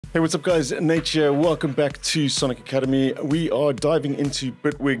Hey, what's up guys? Nate here. Welcome back to Sonic Academy. We are diving into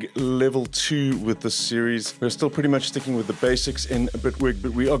Bitwig level 2 with this series. We're still pretty much sticking with the basics in Bitwig,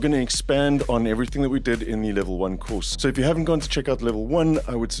 but we are going to expand on everything that we did in the level 1 course. So if you haven't gone to check out level 1,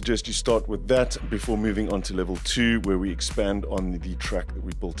 I would suggest you start with that before moving on to level 2, where we expand on the track that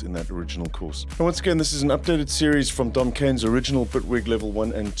we built in that original course. And once again, this is an updated series from Dom Kane's original Bitwig level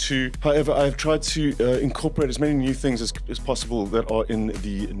 1 and 2. However, I've tried to incorporate as many new things as possible that are in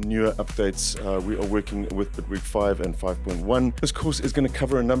the newer updates. We are working with Bitwig 5 and 5.1. This course is going to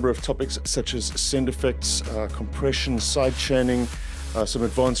cover a number of topics such as send effects, compression, sidechaining, some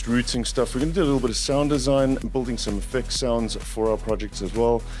advanced routing stuff. We're going to do a little bit of sound design, building some effect sounds for our projects as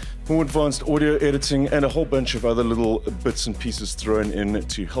well, more advanced audio editing, and a whole bunch of other little bits and pieces thrown in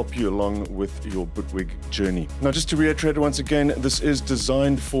to help you along with your Bitwig journey. Now, just to reiterate once again, this is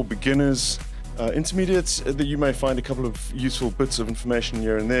designed for beginners, intermediates, that you may find a couple of useful bits of information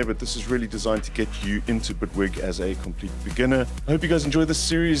here and there, but this is really designed to get you into Bitwig as a complete beginner. I hope you guys enjoy this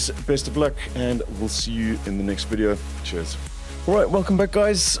series. Best of luck, and we'll see you in the next video. Cheers. Alright, welcome back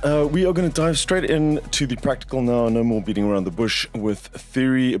guys. We are going to dive straight into the practical now. No more beating around the bush with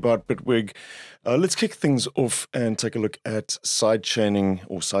theory about Bitwig. Let's kick things off and take a look at sidechaining,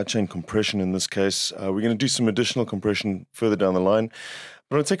 or sidechain compression in this case. We're going to do some additional compression further down the line.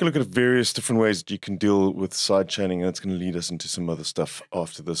 But I'll take a look at various different ways that you can deal with sidechaining, and it's going to lead us into some other stuff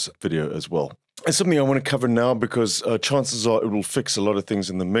after this video as well. It's something I want to cover now because chances are it will fix a lot of things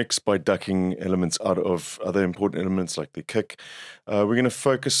in the mix by ducking elements out of other important elements like the kick. We're going to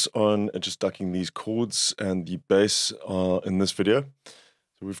focus on just ducking these chords and the bass in this video.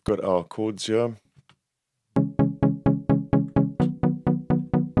 So we've got our chords here.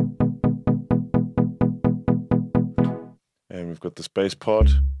 And we've got this bass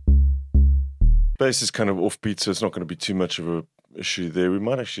part. Bass is kind of offbeat, so it's not going to be too much of an issue there. We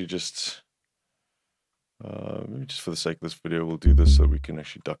might actually just, maybe just for the sake of this video, we'll do this so we can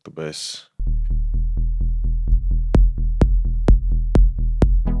actually duck the bass.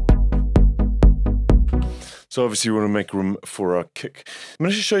 So obviously we want to make room for our kick. I'm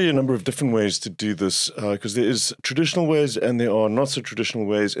going to show you a number of different ways to do this because there is traditional ways and there are not so traditional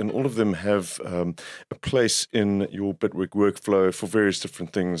ways, and all of them have a place in your Bitwig workflow for various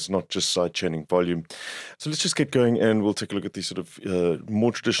different things, not just sidechaining volume. So let's just get going and we'll take a look at the sort of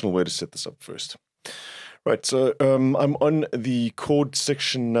more traditional way to set this up first. Right, so I'm on the chord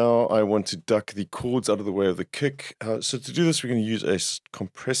section now. I want to duck the chords out of the way of the kick. So to do this, we're going to use a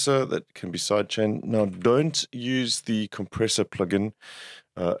compressor that can be sidechained. Now, don't use the compressor plugin.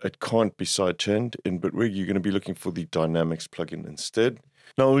 It can't be sidechained in Bitwig. You're going to be looking for the dynamics plugin instead.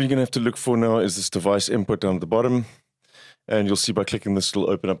 Now, all you're going to have to look for now is this device input down at the bottom. And you'll see by clicking this,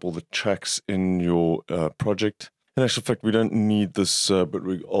 it'll open up all the tracks in your project. In actual fact, we don't need this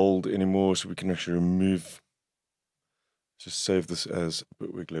Bitwig old anymore, so we can actually remove, just save this as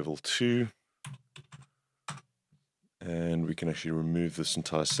Bitwig level 2. And we can actually remove this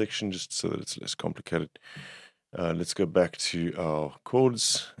entire section just so that it's less complicated. Let's go back to our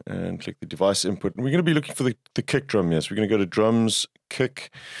chords and click the device input. And we're going to be looking for the kick drum here. So we're going to go to drums,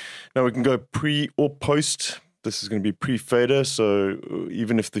 kick. Now we can go pre or post. This is going to be pre-fader, so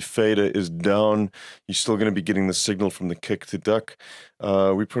even if the fader is down, you're still going to be getting the signal from the kick to duck.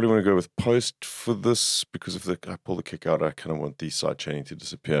 We probably want to go with post for this, because if I pull the kick out, I kind of want the sidechaining to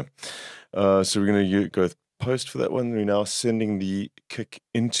disappear. So we're going to go with post for that one. We're now sending the kick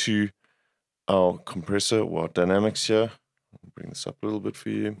into our compressor or our dynamics here. I'll bring this up a little bit for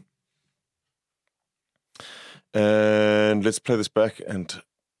you. And let's play this back and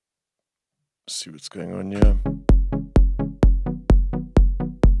see what's going on here.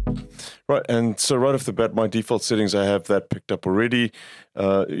 Right, and so right off the bat, my default settings, I have that picked up already.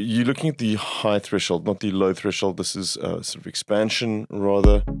 You're looking at the high threshold, not the low threshold. This is sort of expansion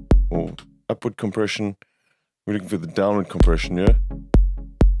rather, or upward compression. We're looking for the downward compression here.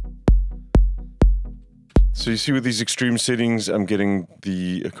 So you see with these extreme settings, I'm getting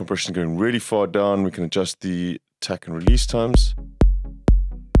the compression going really far down. We can adjust the attack and release times.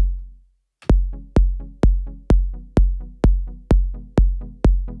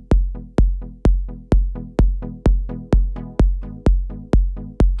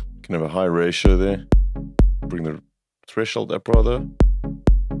 Can have a high ratio there. Bring the threshold up rather.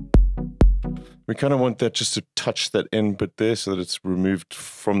 We kind of want that just to touch that end bit there so that it's removed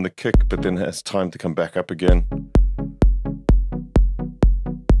from the kick, but then has time to come back up again.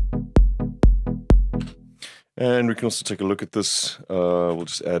 And we can also take a look at this. We'll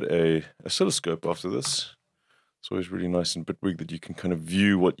just add a oscilloscope after this. It's always really nice in Bitwig that you can kind of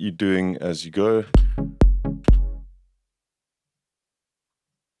view what you're doing as you go.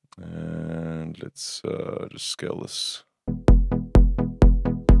 let's just scale this.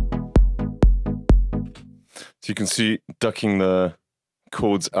 So you can see ducking the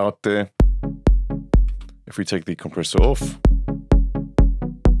chords out there. If we take the compressor off,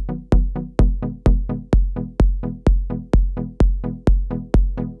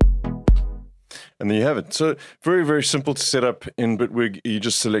 and there you have it. So very, very simple to set up in Bitwig. You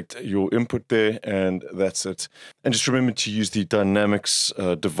just select your input there and that's it. And just remember to use the dynamics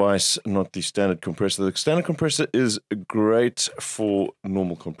device, not the standard compressor. The standard compressor is great for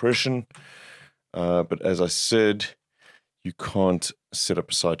normal compression. But as I said, you can't set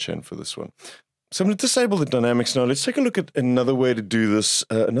up a sidechain for this one. So I'm going to disable the dynamics now. Let's take a look at another way to do this.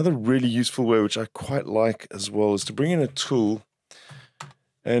 Another really useful way, which I quite like as well, is to bring in a tool.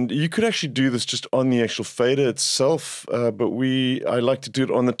 And you could actually do this just on the actual fader itself, but I like to do it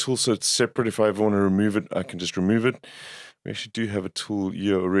on the tool so it's separate. If I ever want to remove it, I can just remove it. We actually do have a tool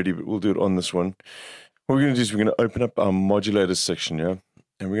here already, but we'll do it on this one. What we're going to do is we're going to open up our modulators section here,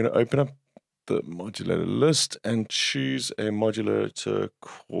 and we're going to open up the modulator list and choose a modulator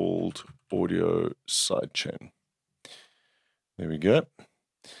called audio sidechain. There we go.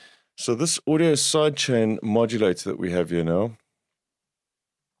 So this audio sidechain modulator that we have here now,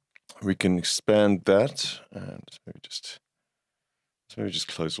 we can expand that, and maybe just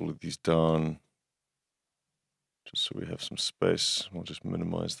close all of these down just so we have some space. We'll just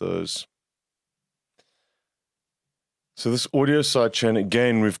minimize those. So this audio sidechain,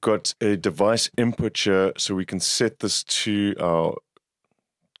 again, we've got a device input here, so we can set this to our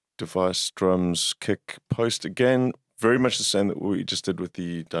device, drums, kick, post. Again, very much the same that we just did with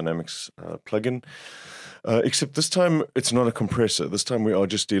the Dynamics plugin, except this time it's not a compressor. This time we are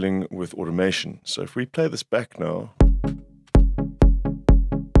just dealing with automation. So if we play this back now,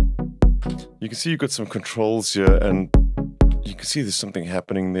 you can see you've got some controls here, and you can see there's something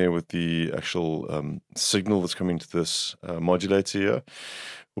happening there with the actual signal that's coming to this modulator here.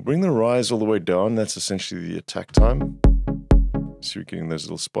 We'll bring the rise all the way down. That's essentially the attack time. So we're getting those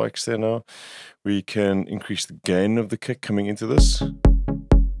little spikes there now. We can increase the gain of the kick coming into this. So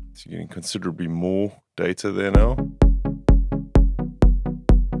you're getting considerably more data there now.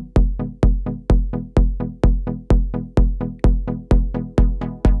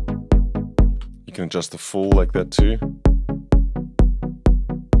 You can adjust the fall like that too,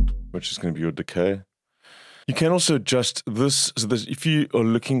 which is going to be your decay. You can also adjust this so that if you are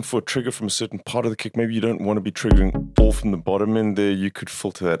looking for a trigger from a certain part of the kick, maybe you don't want to be triggering all from the bottom end there, you could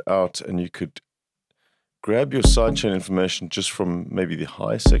filter that out and you could grab your sidechain information just from maybe the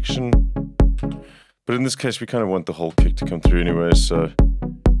high section. But in this case, we kind of want the whole kick to come through anyway, so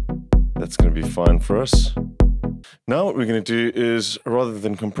that's going to be fine for us. Now what we're going to do is, rather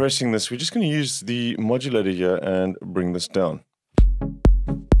than compressing this, we're just going to use the modulator here and bring this down.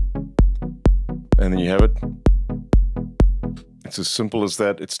 And then you have it. It's as simple as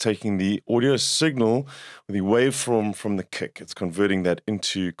that. It's taking the audio signal, the waveform from the kick. It's converting that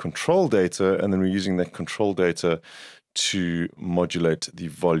into control data, and then we're using that control data to modulate the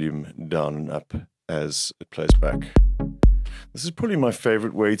volume down and up as it plays back. This is probably my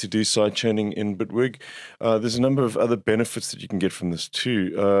favorite way to do sidechaining in Bitwig. There's a number of other benefits that you can get from this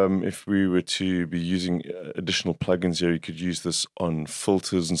too. If we were to be using additional plugins here, you could use this on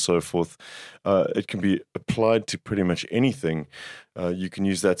filters and so forth. It can be applied to pretty much anything. You can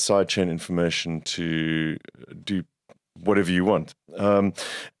use that sidechain information to do whatever you want. And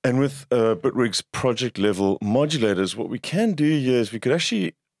with Bitwig's project level modulators, what we can do here is we could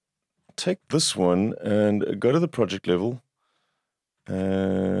actually take this one and go to the project level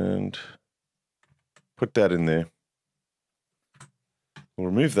and put that in there. We'll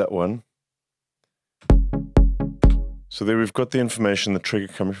remove that one. So there we've got the information, the trigger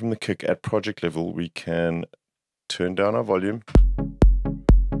coming from the kick at project level. We can turn down our volume.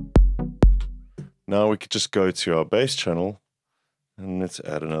 Now we could just go to our bass channel and let's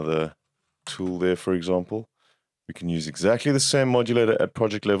add another tool there, for example. We can use exactly the same modulator at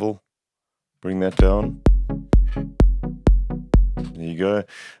project level. Bring that down. There you go.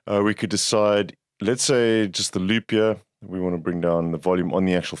 We could decide, let's say just the loop here. We want to bring down the volume on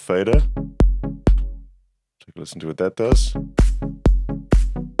the actual fader. Take a listen to what that does.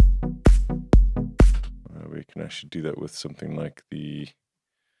 We can actually do that with something like the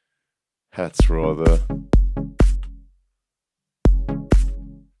hats rather.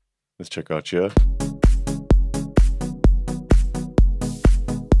 Let's check out here.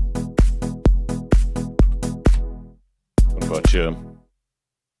 What about here?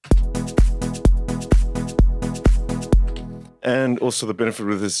 And also the benefit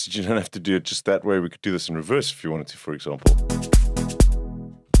with this is you don't have to do it just that way. We could do this in reverse if you wanted to, for example.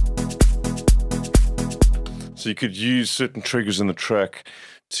 So you could use certain triggers in the track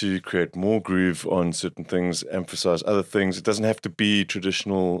to create more groove on certain things, emphasize other things. It doesn't have to be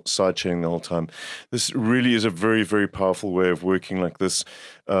traditional sidechaining the whole time. This really is a very, very powerful way of working like this.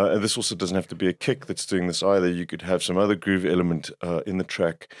 And this also doesn't have to be a kick that's doing this either. You could have some other groove element in the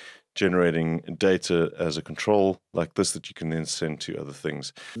track generating data as a control like this that you can then send to other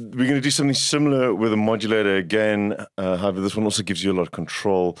things. We're going to do something similar with a modulator again. However, this one also gives you a lot of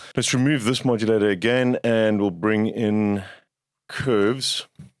control. Let's remove this modulator again, and we'll bring in curves.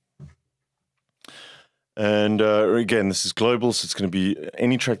 And again, this is global, so it's going to be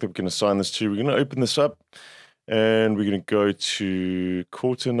any track that we can assign this to. We're going to open this up, and we're going to go to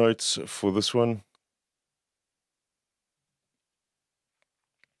quarter notes for this one.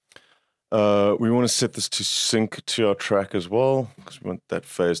 We want to set this to sync to our track as well, because we want that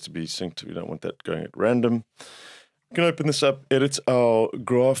phase to be synced. We don't want that going at random. We can open this up, edit our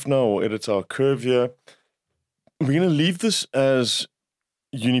graph now, or edit our curve here. We're going to leave this as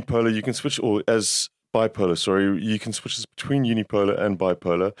unipolar. You can switch, or as bipolar, sorry. You can switch this between unipolar and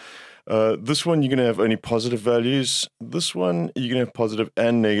bipolar. This one, you're going to have only positive values. This one, you're going to have positive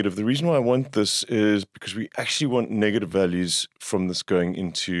and negative. The reason why I want this is because we actually want negative values from this going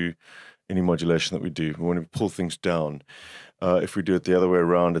into any modulation that we do. We want to pull things down. If we do it the other way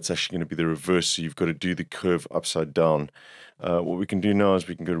around, it's actually going to be the reverse, so you've got to do the curve upside down. What we can do now is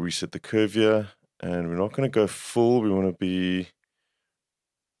we can go reset the curve here, and we're not going to go full. We want to be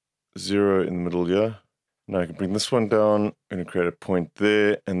 0 in the middle here. Now I can bring this one down. I'm going to create a point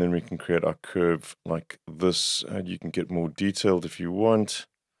there, and then we can create our curve like this. And you can get more detailed if you want.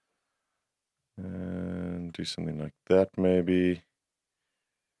 And do something like that maybe.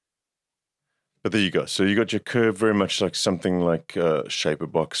 But there you go. So you got your curve, very much like something like Shaper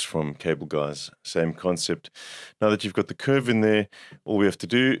Box from Cable Guys. Same concept. Now that you've got the curve in there, all we have to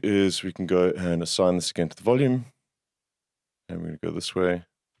do is we can go and assign this again to the volume. And we're going to go this way.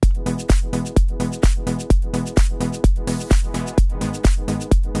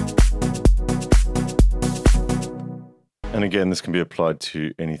 And again, this can be applied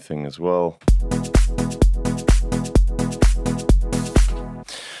to anything as well.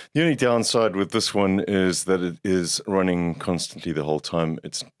 The only downside with this one is that it is running constantly the whole time.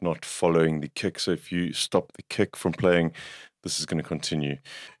 It's not following the kick. So if you stop the kick from playing, this is going to continue.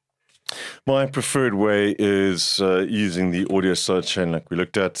 My preferred way is using the audio sidechain like we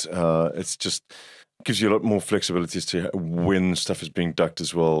looked at. It's just gives you a lot more flexibility as to when stuff is being ducked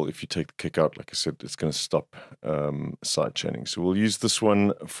as well. If you take the kick out, like I said, it's going to stop sidechaining. So we'll use this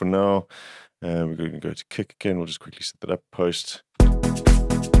one for now. We're going to go to kick again. We'll just quickly set that up, post.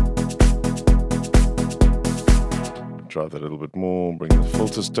 Drive that a little bit more, bring the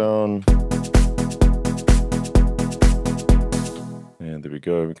filters down. And there we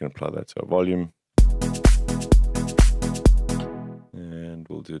go, we can apply that to our volume. And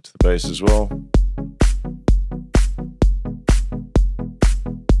we'll do it to the bass as well.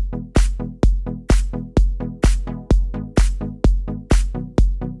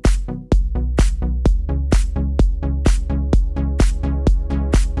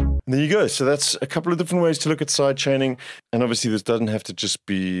 There you go. So that's a couple of different ways to look at sidechaining. And obviously this doesn't have to just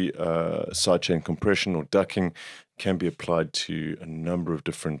be sidechain compression or ducking. It can be applied to a number of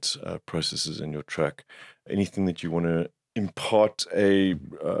different processes in your track. Anything that you want to impart a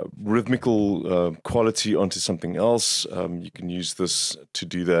rhythmical quality onto something else, you can use this to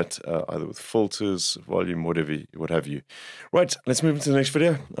do that either with filters, volume, what have you. Right, let's move into the next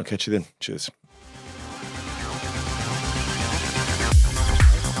video. I'll catch you then. Cheers.